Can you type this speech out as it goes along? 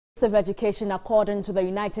Inclusive education, according to the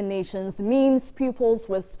United Nations, means pupils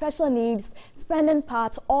with special needs spending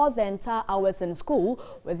part or the entire hours in school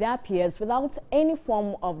with their peers without any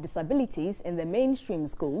form of disabilities in the mainstream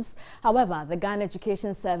schools. However, the Ghana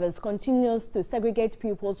Education Service continues to segregate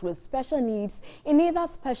pupils with special needs in either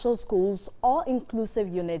special schools or inclusive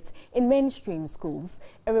units in mainstream schools.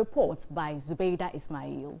 A report by Zubeida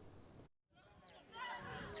Ismail.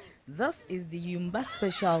 This is the Yumba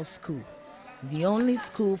Special School, the only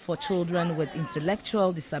school for children with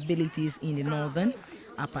intellectual disabilities in the Northern,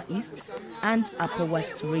 Upper East and Upper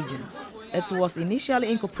West regions. It was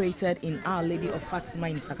initially incorporated in Our Lady of Fatima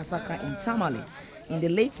in Sakasaka in Tamale in the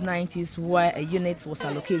late 90s, where a unit was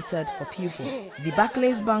allocated for pupils. The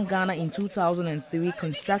Barclays Bank Ghana in 2003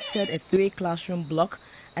 constructed a 3-classroom block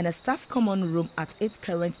and a staff common room at its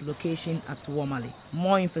current location at Womali.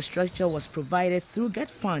 More infrastructure was provided through GET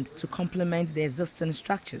Fund to complement the existing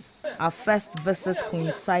structures. Our first visit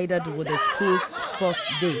coincided with the school's sports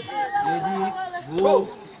day. Ready, go,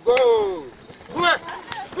 go! Come on!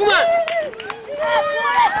 Come on!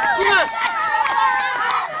 Come on!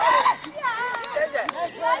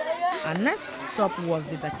 Our next stop was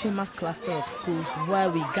the Dakimas cluster of schools, where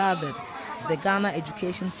we gathered. The Ghana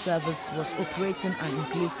Education Service was operating an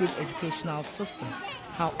inclusive educational system.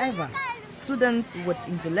 However, students with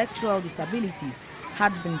intellectual disabilities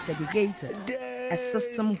had been segregated, a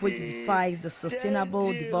system which defies the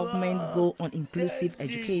Sustainable Development Goal on inclusive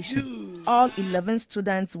education. All 11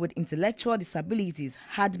 students with intellectual disabilities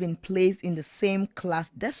had been placed in the same class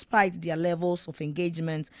despite their levels of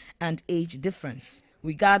engagement and age difference.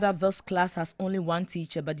 We gather this class has only one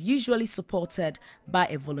teacher, but usually supported by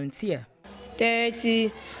a volunteer.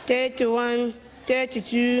 30, 31,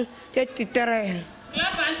 32, 33.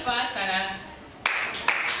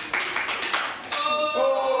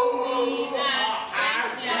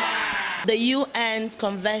 The UN's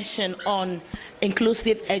Convention on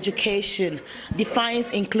Inclusive Education defines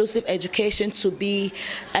inclusive education to be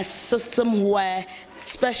a system where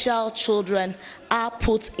special children are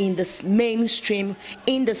put in the mainstream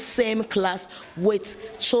in the same class with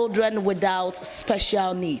children without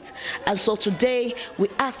special needs. And so today we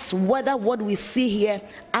asked whether what we see here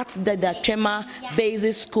at the Datema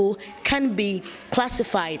Basic School can be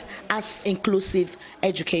classified as inclusive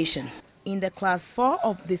education. In the class 4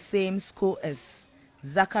 of the same school is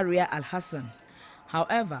Zakaria Al-Hassan.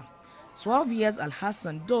 However, 12 years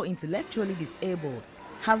Al-Hassan, though intellectually disabled,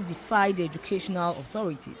 has defied the educational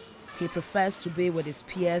authorities. He prefers to be with his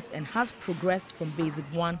peers and has progressed from basic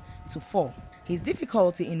 1 to 4. His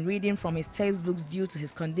difficulty in reading from his textbooks due to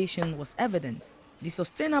his condition was evident. The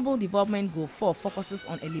Sustainable Development Goal 4 focuses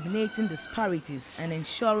on eliminating disparities and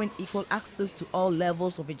ensuring equal access to all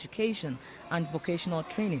levels of education and vocational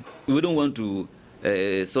training. We don't want to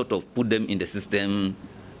sort of put them in the system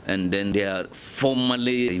and then they are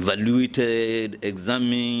formally evaluated,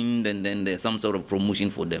 examined, and then there's some sort of promotion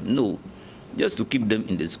for them. No, just to keep them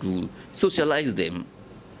in the school, socialize them.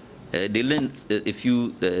 They learn a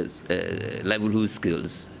few livelihood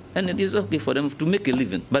skills, and it is okay for them to make a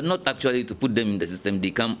living, but not actually to put them in the system. They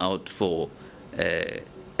come out for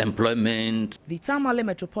employment. The Tamale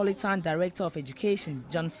Metropolitan Director of Education,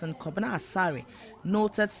 Johnson Kobna Asare,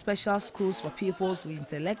 noted special schools for pupils with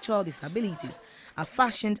intellectual disabilities are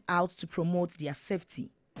fashioned out to promote their safety.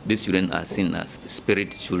 These children are seen as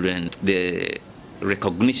spirit children. The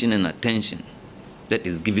recognition and attention that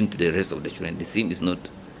is given to the rest of the children, the same is not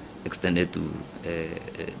extended to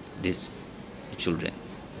these children.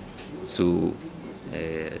 So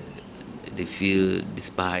they feel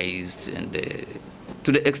despised, and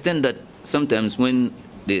to the extent that sometimes when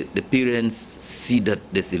the parents see that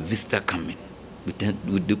there's a visitor coming,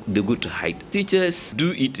 they go to hide. Teachers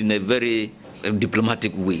do it in a very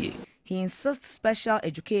diplomatic way. He insists special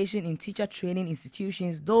education in teacher training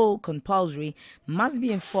institutions, though compulsory, must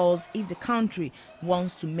be enforced if the country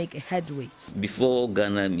wants to make a headway. Before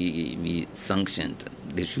Ghana be sanctioned,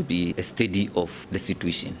 there should be a study of the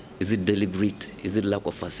situation. Is it deliberate? Is it lack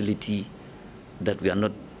of facility that we are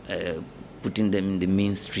not putting them in the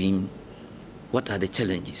mainstream? What are the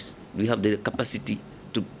challenges? Do we have the capacity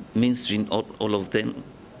to mainstream all of them?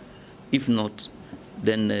 If not,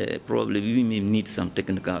 then probably we may need some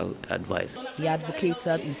technical advice. He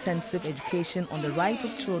advocated intensive education on the right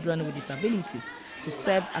of children with disabilities to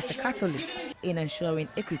serve as a catalyst in ensuring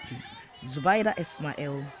equity. Zubeida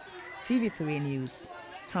Ismail, TV3 News,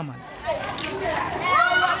 Tamale.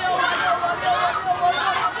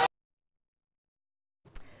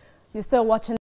 You're still watching